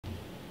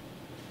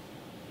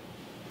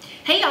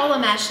Hey y'all,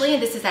 I'm Ashley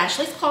and this is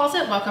Ashley's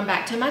Closet. Welcome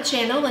back to my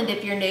channel, and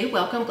if you're new,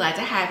 welcome, glad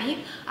to have you.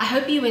 I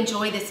hope you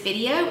enjoy this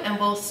video and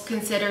will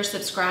consider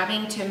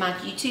subscribing to my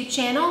YouTube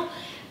channel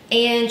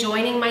and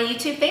joining my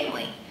YouTube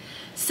family.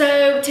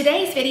 So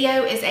today's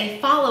video is a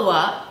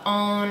follow-up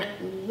on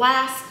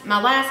my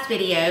last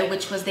video,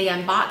 which was the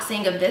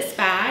unboxing of this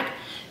bag.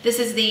 This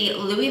is the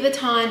Louis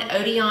Vuitton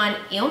Odeon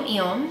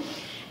MM.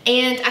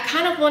 And I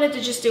kind of wanted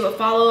to just do a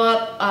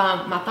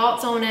follow-up, my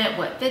thoughts on it,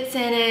 what fits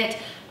in it,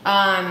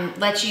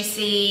 let you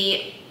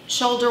see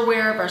shoulder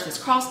wear versus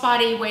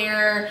crossbody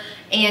wear,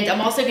 and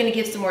I'm also going to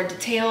give some more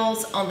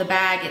details on the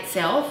bag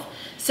itself.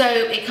 So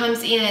it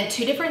comes in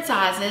two different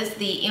sizes,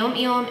 the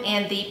MM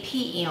and the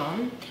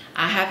PM.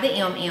 I have the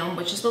MM,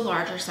 which is the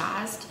larger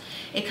sized.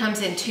 It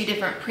comes in two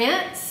different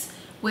prints,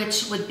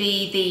 which would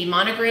be the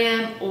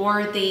monogram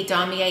or the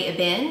damier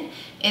ebene.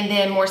 And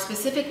then more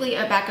specifically,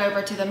 back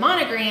over to the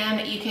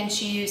monogram, you can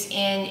choose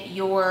in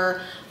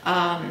your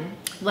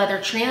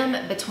leather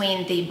trim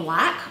between the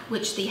black,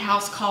 which the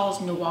house calls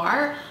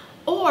noir,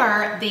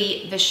 or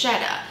the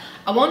vachetta.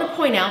 I want to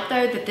point out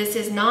though that this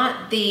is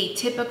not the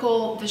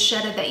typical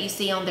vachetta that you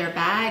see on their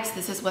bags.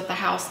 This is what the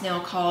house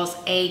now calls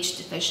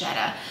aged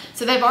vachetta.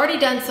 So they've already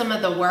done some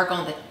of the work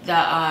on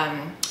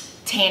the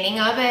tanning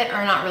of it,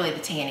 or not really the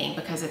tanning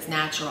because it's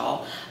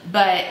natural,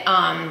 but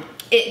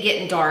it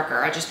getting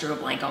darker. I just drew a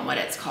blank on what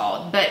it's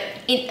called, but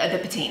the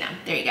patina,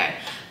 there you go.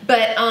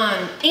 But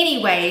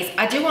anyways,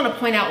 I do want to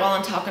point out while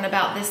I'm talking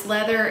about this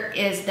leather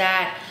is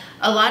that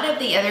a lot of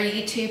the other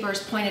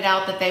YouTubers pointed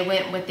out that they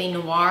went with the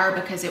noir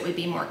because it would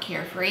be more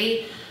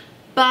carefree.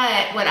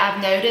 But what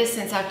I've noticed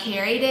since I've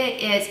carried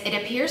it is it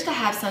appears to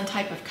have some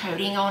type of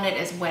coating on it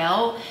as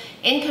well.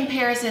 In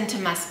comparison to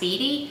my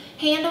Speedy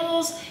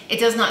handles, it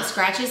does not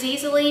scratch as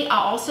easily. I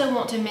also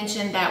want to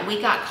mention that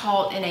we got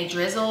caught in a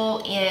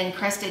drizzle in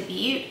Crested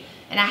Butte,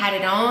 and I had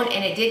it on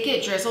and it did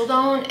get drizzled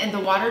on and the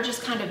water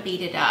just kind of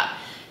beat it up.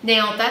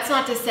 Now, that's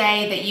not to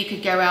say that you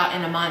could go out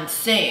in a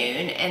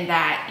monsoon and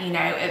that, you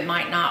know, it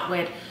might not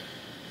would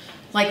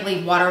like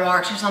leave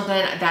watermarks or something,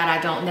 that I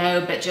don't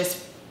know, but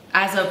just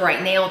as of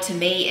right now, to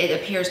me,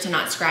 it appears to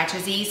not scratch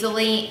as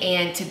easily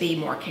and to be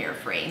more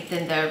carefree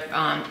than the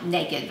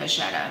naked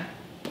vachetta.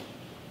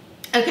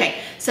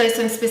 Okay, so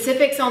some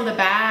specifics on the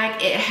bag.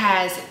 It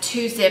has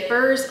two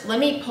zippers. Let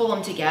me pull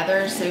them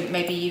together so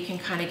maybe you can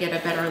kind of get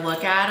a better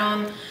look at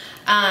them.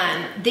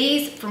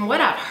 These, from what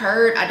I've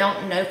heard, I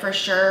don't know for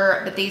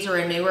sure, but these are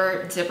a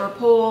newer zipper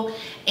pull,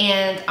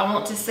 and I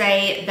want to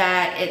say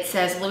that it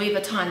says Louis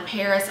Vuitton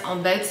Paris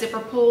on both zipper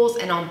pulls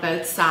and on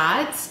both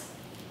sides.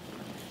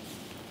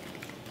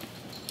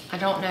 I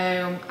don't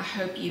know, I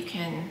hope you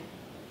can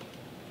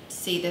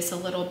see this a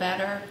little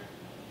better.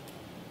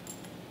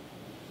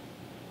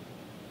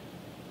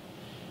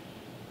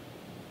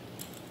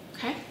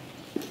 Okay.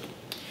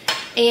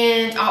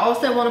 And I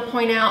also want to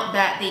point out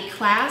that the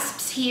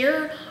clasps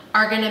here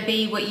are going to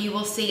be what you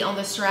will see on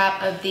the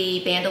strap of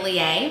the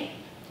bandolier.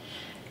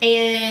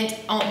 And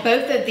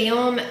both of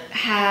them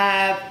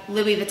have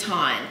Louis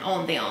Vuitton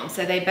on them.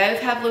 So they both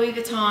have Louis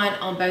Vuitton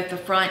on both the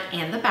front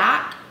and the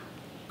back.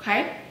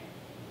 Okay.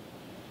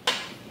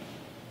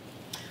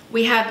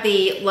 We have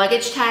the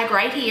luggage tag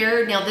right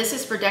here. Now this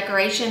is for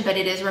decoration, but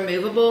it is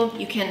removable.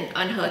 You can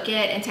unhook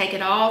it and take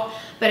it off,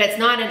 but it's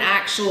not an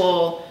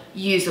actual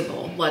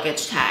usable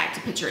luggage tag to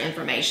put your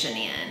information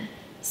in.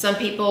 Some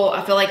people,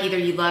 I feel like either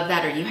you love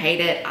that or you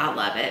hate it. I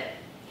love it.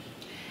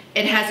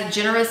 It has a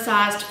generous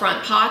sized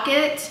front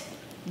pocket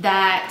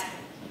that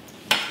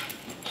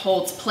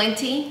holds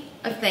plenty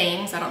of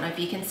things. I don't know if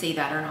you can see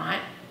that or not.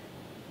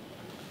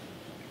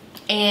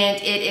 And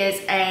it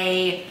is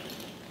a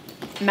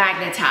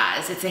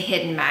magnetized. It's a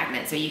hidden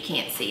magnet, so you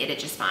can't see it. It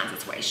just finds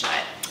its way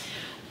shut.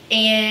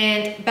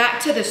 And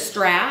back to the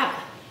strap.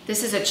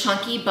 This is a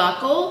chunky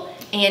buckle,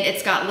 and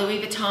it's got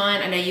Louis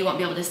Vuitton. I know you won't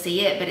be able to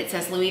see it, but it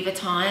says Louis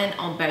Vuitton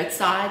on both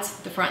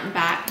sides, the front and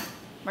back,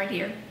 right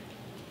here.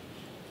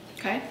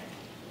 Okay.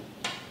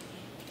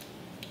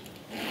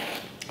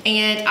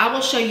 And I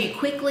will show you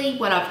quickly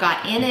what I've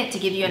got in it to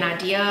give you an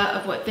idea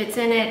of what fits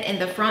in it. In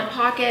the front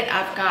pocket,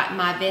 I've got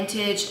my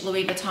vintage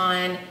Louis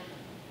Vuitton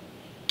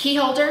key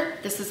holder.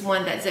 This is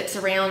one that zips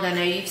around. I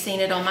know you've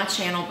seen it on my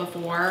channel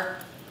before.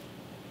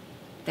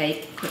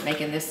 They quit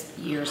making this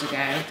years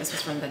ago. This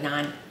was from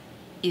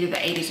either the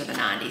 80s or the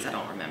 90s, I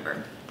don't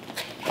remember.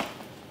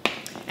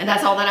 And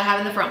that's all that I have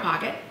in the front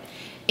pocket.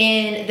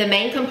 In the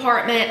main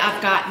compartment,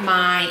 I've got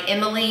my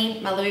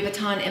Louis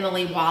Vuitton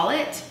Emily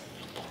wallet.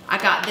 I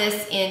got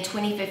this in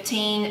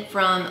 2015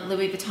 from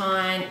Louis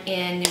Vuitton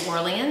in New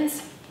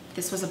Orleans.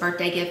 This was a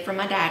birthday gift from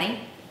my daddy.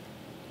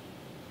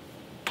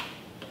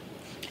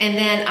 And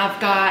then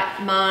I've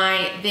got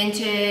my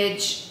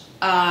vintage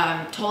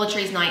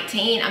Toiletries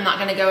 19. I'm not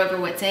going to go over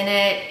what's in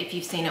it. If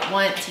you've seen it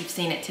once, you've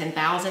seen it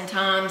 10,000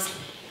 times.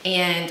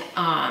 And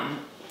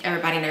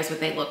everybody knows what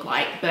they look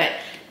like. But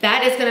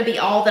that is going to be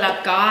all that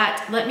I've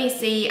got. Let me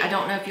see. I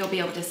don't know if you'll be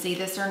able to see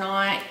this or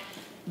not.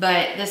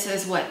 But this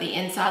is what the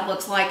inside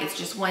looks like. It's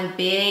just one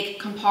big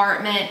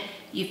compartment.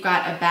 You've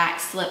got a back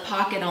slip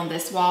pocket on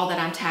this wall that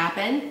I'm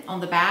tapping on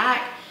the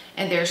back.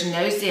 and there's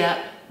no zip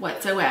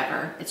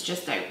whatsoever. It's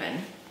just open.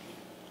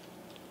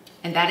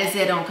 And that is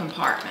it on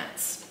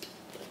compartments.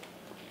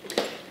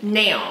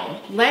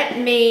 Now, let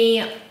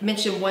me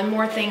mention one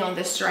more thing on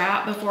the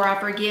strap before I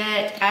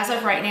forget. As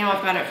of right now,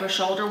 I've got it for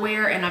shoulder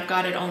wear and I've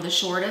got it on the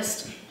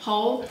shortest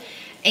hole.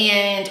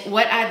 And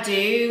what I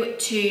do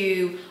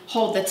to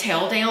hold the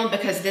tail down,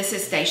 because this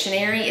is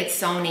stationary, it's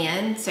sewn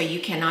in, so you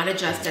cannot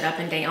adjust it up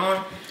and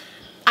down.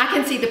 I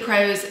can see the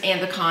pros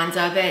and the cons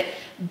of it,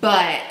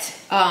 but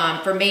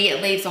for me,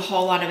 it leaves a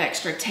whole lot of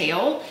extra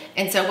tail.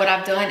 And so what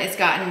I've done is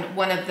gotten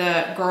one of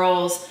the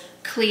girls'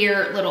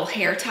 clear little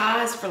hair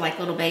ties for like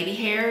little baby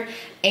hair,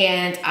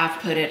 and I've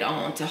put it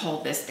on to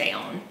hold this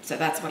down. So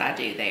that's what I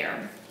do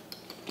there.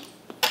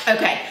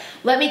 Okay,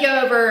 let me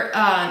go over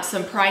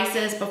some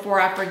prices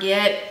before I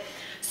forget.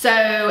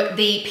 So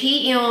the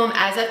PM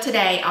as of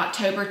today,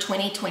 October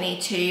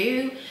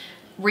 2022,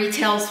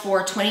 retails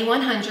for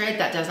 $2,100.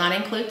 That does not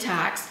include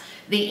tax.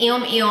 The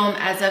MM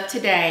as of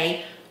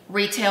today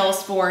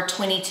retails for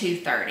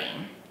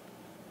 $2,230.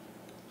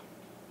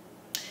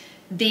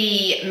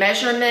 The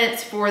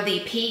measurements for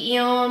the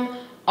PM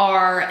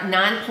are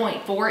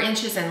 9.4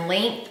 inches in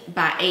length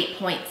by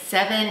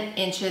 8.7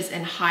 inches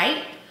in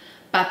height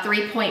by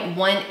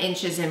 3.1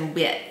 inches in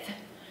width.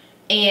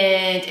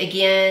 And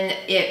again,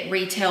 it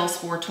retails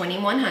for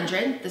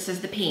 $2,100. This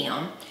is the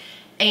PM.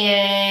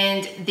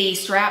 And the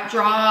strap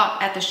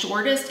drop at the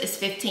shortest is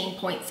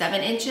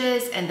 15.7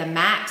 inches and the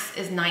max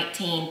is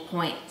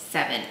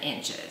 19.7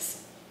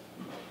 inches.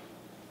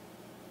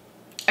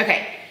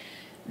 Okay.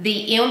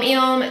 The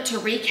MM, to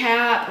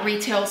recap,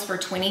 retails for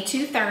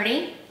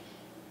 $2,230.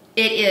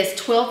 It is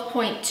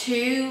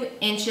 12.2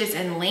 inches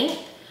in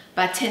length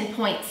by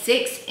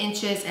 10.6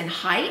 inches in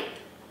height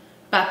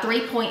by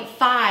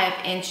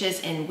 3.5 inches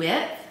in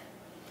width.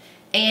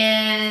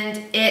 And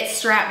its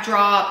strap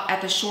drop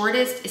at the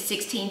shortest is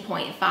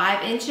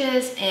 16.5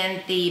 inches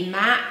and the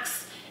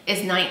max is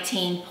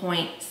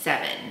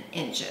 19.7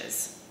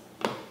 inches.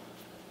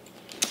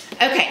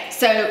 Okay,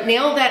 so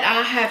now that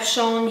I have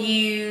shown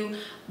you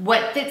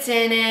what fits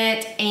in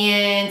it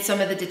and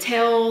some of the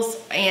details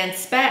and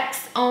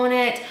specs on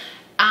it,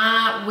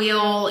 I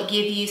will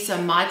give you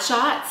some mod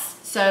shots.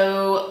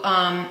 So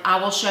I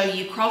will show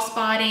you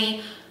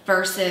crossbody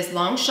versus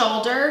long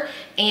shoulder,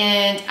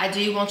 and I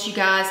do want you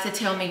guys to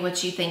tell me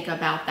what you think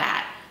about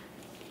that.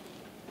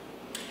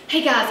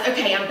 Hey guys,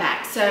 okay, I'm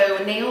back.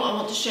 So now I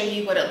want to show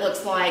you what it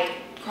looks like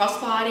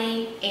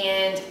crossbody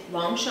and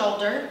long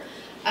shoulder.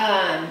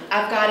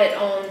 I've got it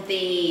on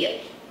the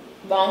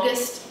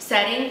longest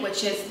setting,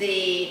 which is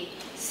the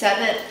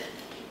 7th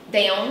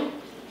down,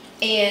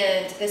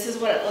 and this is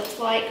what it looks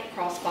like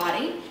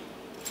crossbody.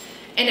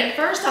 And at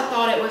first I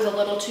thought it was a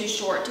little too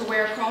short to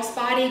wear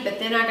crossbody, but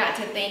then I got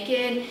to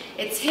thinking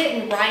it's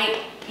hitting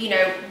right, you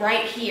know,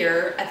 right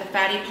here at the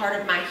fatty part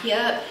of my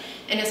hip.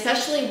 And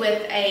especially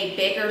with a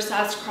bigger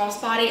sized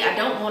crossbody, I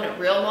don't want it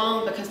real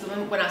long because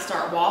when I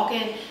start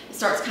walking, it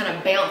starts kind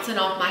of bouncing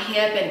off my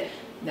hip, and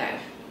no,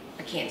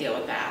 I can't deal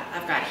with that.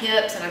 I've got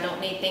hips and I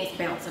don't need things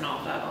bouncing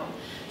off of them.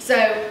 So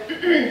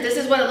this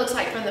is what it looks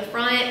like from the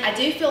front. I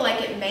do feel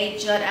like it may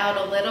jut out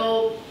a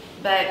little,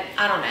 but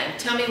I don't know.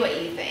 Tell me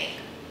what you think.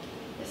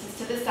 This is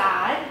to the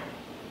side,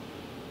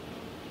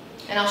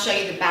 and I'll show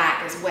you the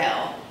back as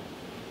well.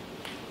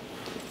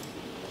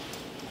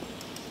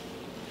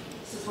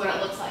 This is what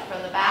it looks like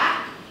from the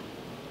back.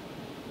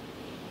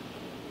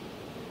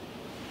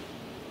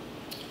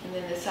 And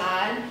then the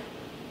side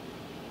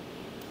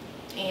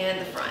and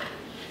the front.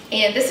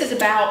 And this is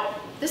about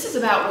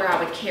where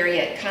I would carry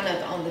it, kind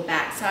of on the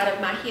back side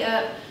of my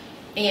hip,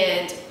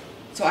 and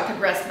so I could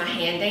rest my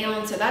hand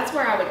down. So that's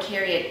where I would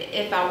carry it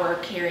if I were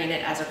carrying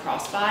it as a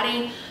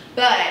crossbody.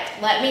 But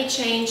let me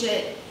change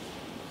it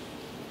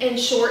and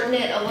shorten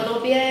it a little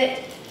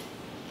bit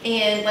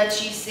and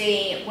let you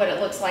see what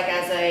it looks like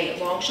as a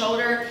long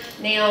shoulder.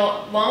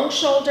 Now, long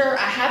shoulder,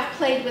 I have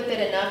played with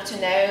it enough to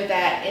know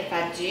that if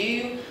I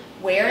do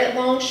wear it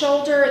long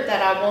shoulder,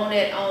 that I want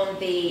it on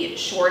the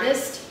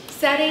shortest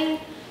setting.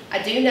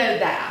 I do know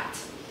that.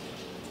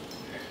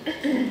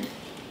 And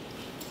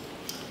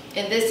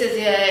this is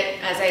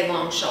it as a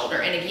long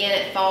shoulder. And again,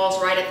 it falls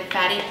right at the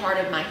fatty part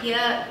of my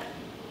hip,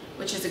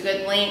 which is a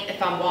good length.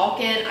 If I'm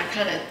walking, I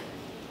kind of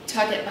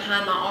tuck it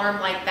behind my arm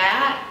like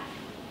that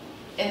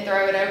and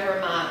throw it over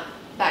my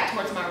back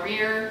towards my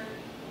rear.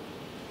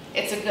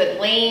 It's a good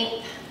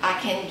length. I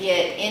can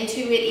get into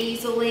it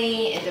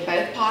easily, into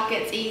both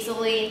pockets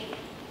easily,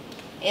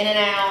 in and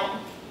out,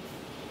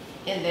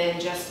 and then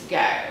just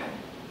go.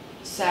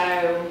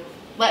 So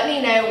let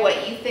me know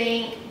what you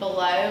think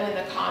below in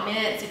the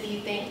comments. If you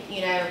think,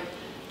 you know,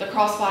 the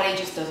crossbody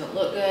just doesn't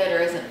look good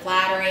or isn't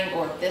flattering,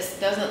 or if this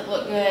doesn't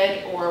look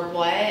good, or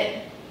what.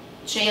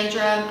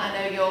 Chandra, I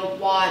know you'll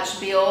watch.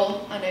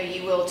 Bill, I know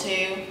you will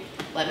too.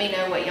 Let me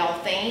know what y'all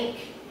think.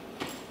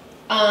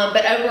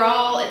 But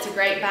overall, it's a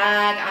great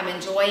bag. I'm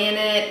enjoying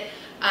it.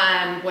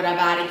 Would I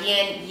buy it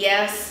again?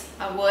 Yes,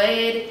 I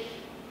would.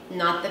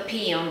 Not the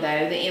PM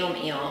though, the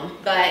MM.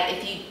 But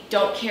if you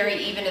don't carry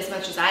even as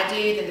much as I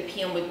do, then the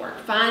PM would work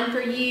fine for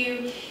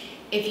you.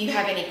 If you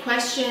have any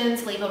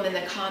questions, leave them in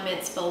the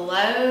comments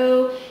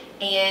below.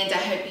 And I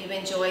hope you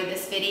enjoyed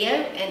this video,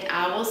 and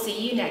I will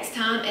see you next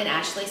time in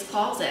Ashley's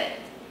Closet.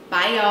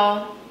 Bye,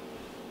 y'all.